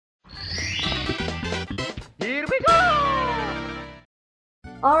Here we go!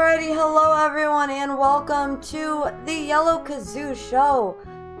 Alrighty, hello everyone and welcome to the TheYellowKazoo show.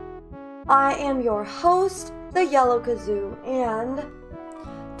 I am your host, TheYellowKazoo, and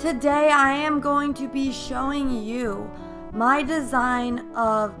today I am going to be showing you my design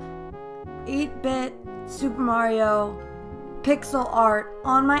of 8-bit Super Mario pixel art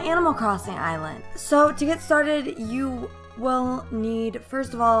on my Animal Crossing island. So to get started, you will need,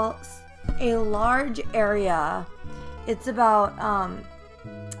 first of all, a large area. It's about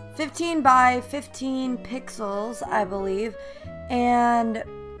 15 by 15 pixels, I believe, and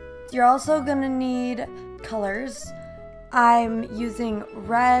you're also gonna need colors. I'm using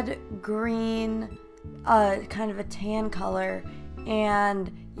red, green, kind of a tan color,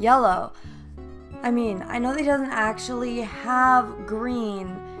 and yellow. I mean, I know that he doesn't actually have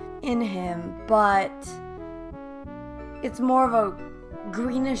green in him, but it's more of a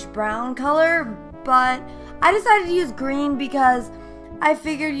greenish brown color. But I decided to use green because I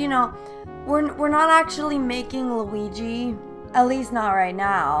figured, you know, we're not actually making Luigi, at least not right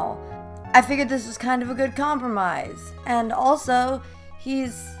now. I figured this was kind of a good compromise. And also,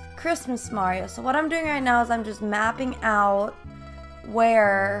 he's Christmas Mario. So what I'm doing right now is I'm just mapping out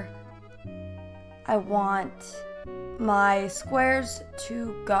where I want my squares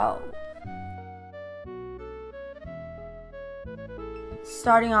to go.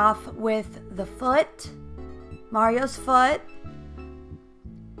 Starting off with the foot, Mario's foot.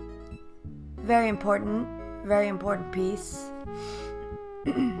 Very important piece.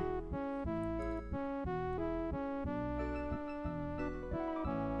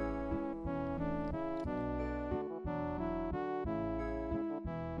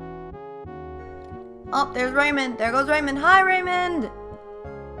 Oh, there's Raymond. There goes Raymond. Hi, Raymond!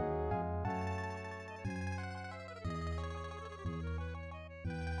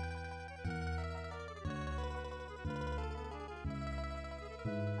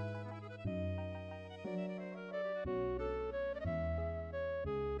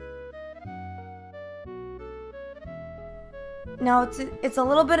 Now, it's a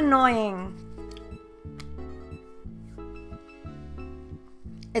little bit annoying.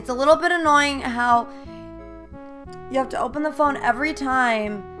 It's a little bit annoying how you have to open the phone every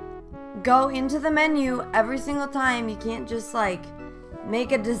time, go into the menu every single time. You can't just like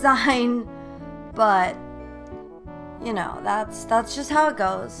make a design, but you know, that's just how it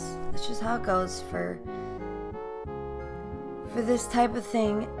goes. That's just how it goes for this type of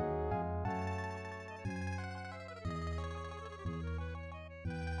thing.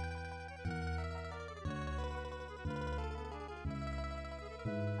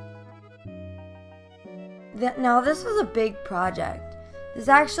 Now, this was a big project. This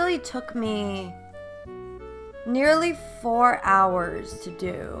actually took me nearly 4 hours to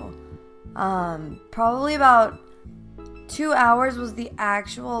do. Probably about 2 hours was the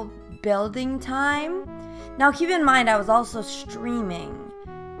actual building time. Now, keep in mind, I was also streaming.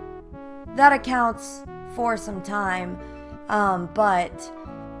 That accounts for some time. But,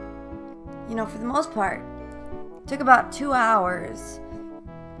 you know, for the most part, it took about 2 hours.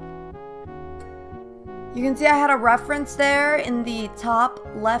 You can see I had a reference there in the top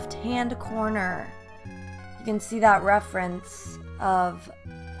left-hand corner. You can see that reference of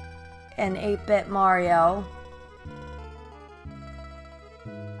an 8-bit Mario.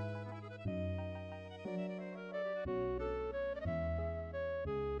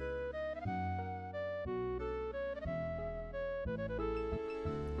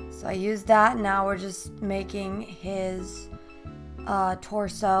 So I used that. Now we're just making his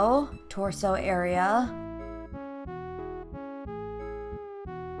torso area.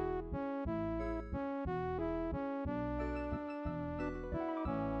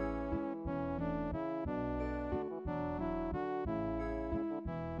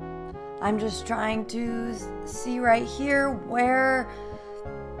 I'm just trying to see right here where,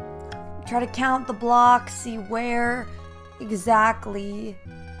 try to count the blocks, see where exactly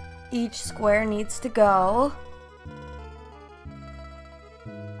each square needs to go.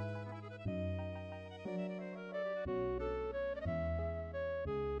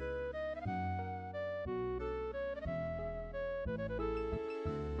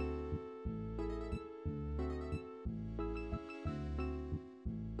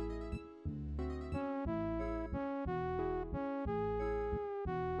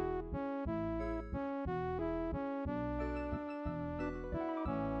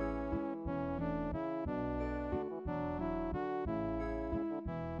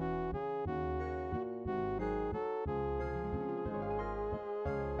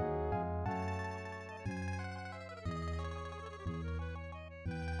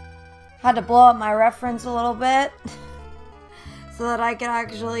 Had to blow up my reference a little bit so that I could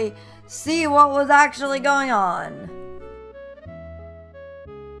actually see what was actually going on.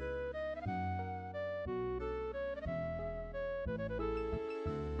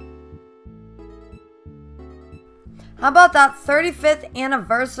 How about that 35th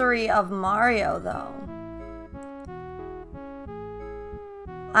anniversary of Mario, though?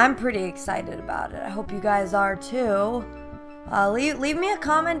 I'm pretty excited about it. I hope you guys are too. Leave me a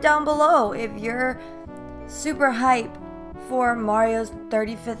comment down below if you're super hype for Mario's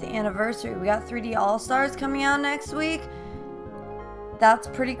 35th anniversary. We got 3D All-Stars coming out next week. That's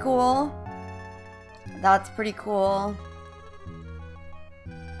pretty cool. That's pretty cool.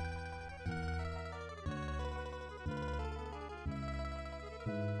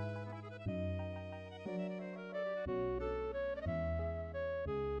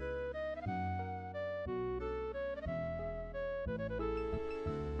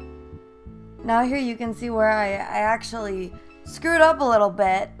 Now here you can see where I actually screwed up a little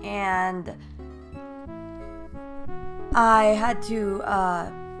bit, and I had to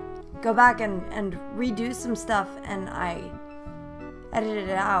go back and redo some stuff, and I edited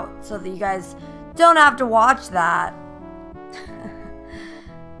it out so that you guys don't have to watch that.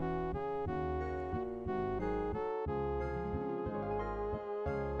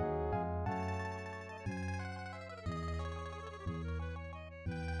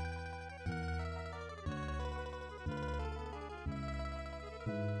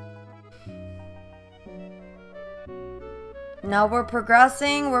 Now we're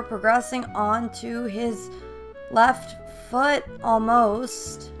progressing on to his left foot,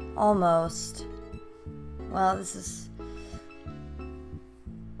 almost. Well, this is,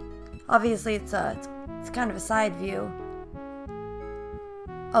 obviously it's kind of a side view.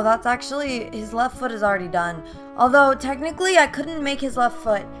 Oh, that's actually, his left foot is already done. Although, technically, I couldn't make his left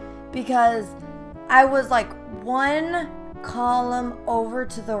foot because I was like one column over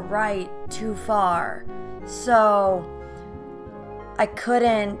to the right too far. So I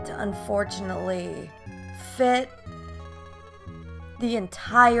couldn't, unfortunately, fit the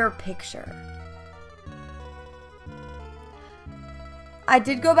entire picture. I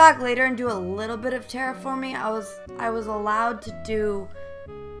did go back later and do a little bit of terraforming. I was allowed to do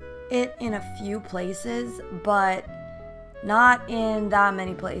it in a few places, but not in that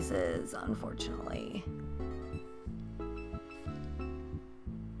many places, unfortunately.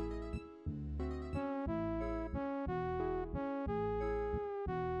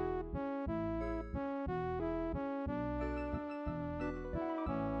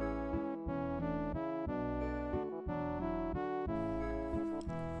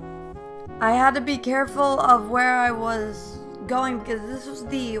 I had to be careful of where I was going because this was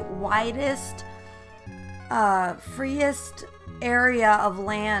the widest, freest area of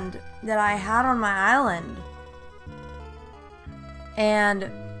land that I had on my island.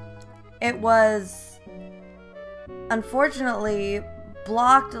 And it was, unfortunately,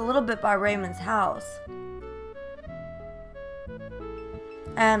 blocked a little bit by Raymond's house.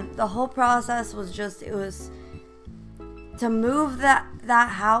 And the whole process was just, it was, to move that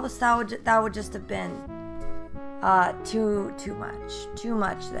house, that would just have been too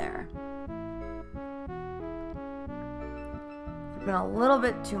much there. It would have been a little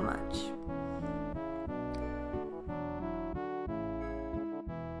bit too much.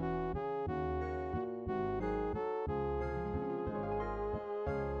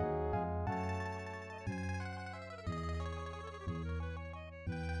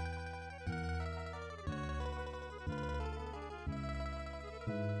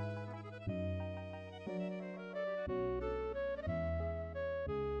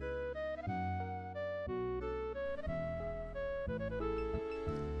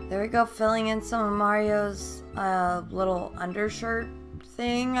 There we go, filling in some of Mario's little undershirt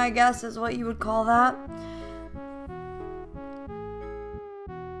thing, I guess is what you would call that.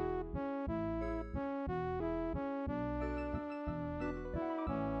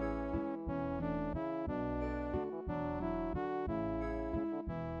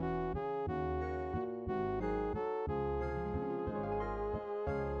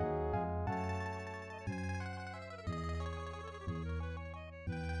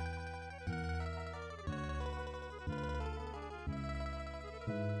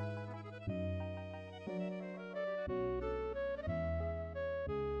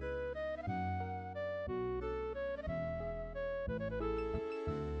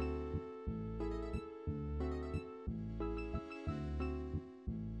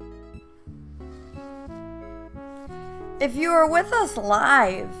 If you were with us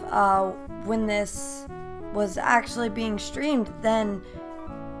live when this was actually being streamed, then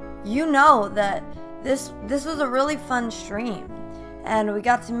you know that this was a really fun stream, and we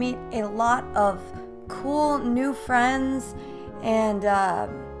got to meet a lot of cool new friends. And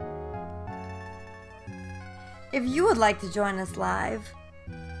if you would like to join us live,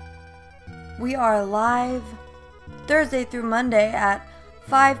 we are live Thursday through Monday at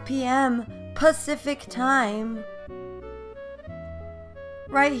 5 p.m. Pacific time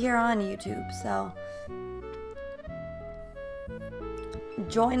right here on YouTube. So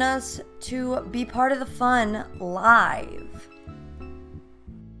join us to be part of the fun live.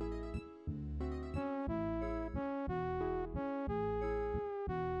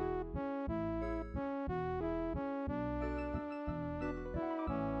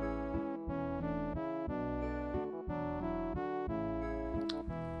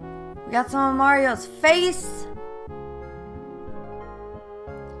 We got some of Mario's face.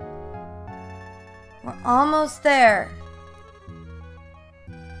 We're almost there.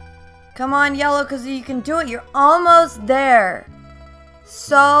 Come on, TheYellowKazoo, you can do it. You're almost there.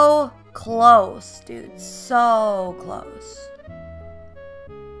 So close, dude. So close.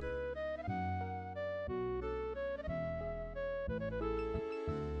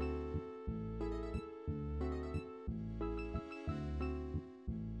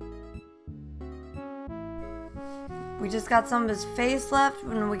 We just got some of his face left,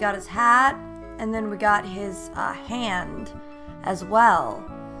 and we got his hat, and then we got his hand as well.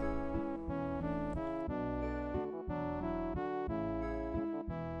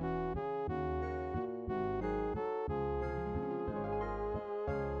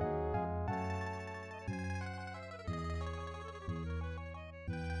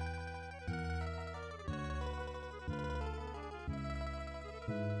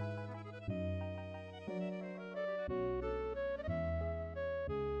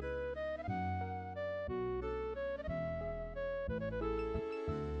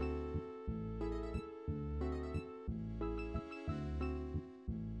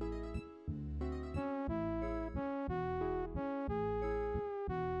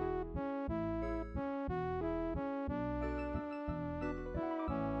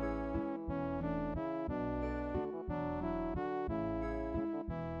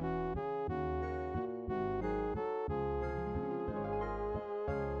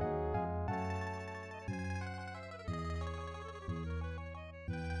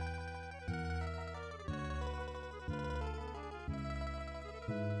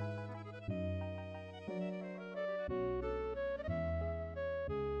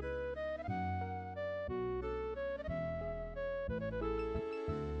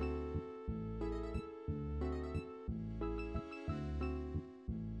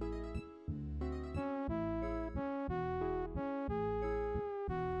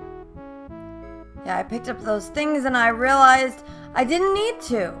 Yeah, I picked up those things and I realized I didn't need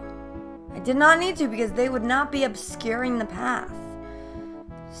to. I did not need to, because they would not be obscuring the path.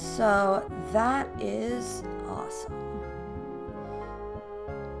 So that is awesome.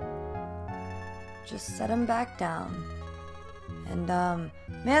 Just set them back down. And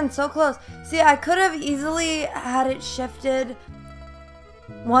man, so close. See, I could have easily had it shifted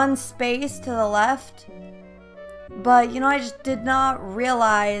one space to the left, but you know, I just did not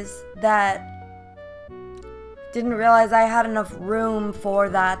realize that. Didn't realize I had enough room for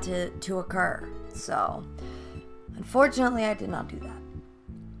that to occur. So, unfortunately, I did not do that.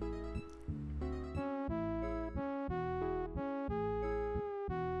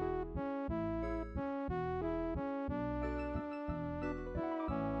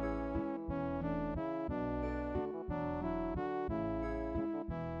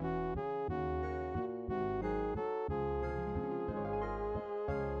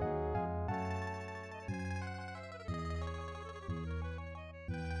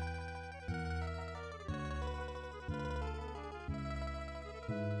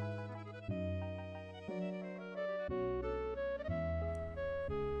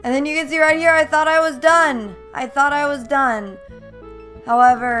 And then you can see right here, I thought I was done. I thought I was done.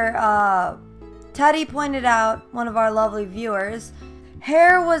 However, Teddy pointed out, one of our lovely viewers,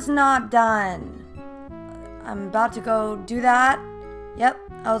 hair was not done. I'm about to go do that. Yep,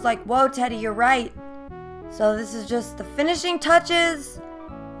 I was like, whoa, Teddy, you're right. So this is just the finishing touches.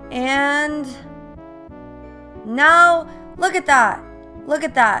 And now, look at that. Look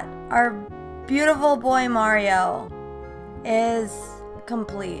at that. Our beautiful boy Mario is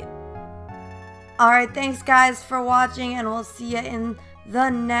complete. Alright, thanks guys for watching, and we'll see you in the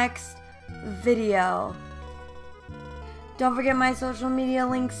next video. Don't forget my social media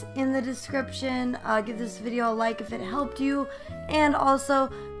links in the description. Give this video a like if it helped you, and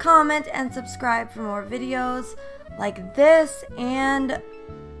also comment and subscribe for more videos like this, and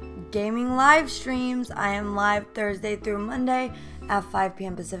gaming live streams. I am live Thursday through Monday at 5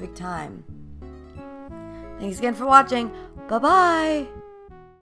 p.m. Pacific time. Thanks again for watching. Bye-bye.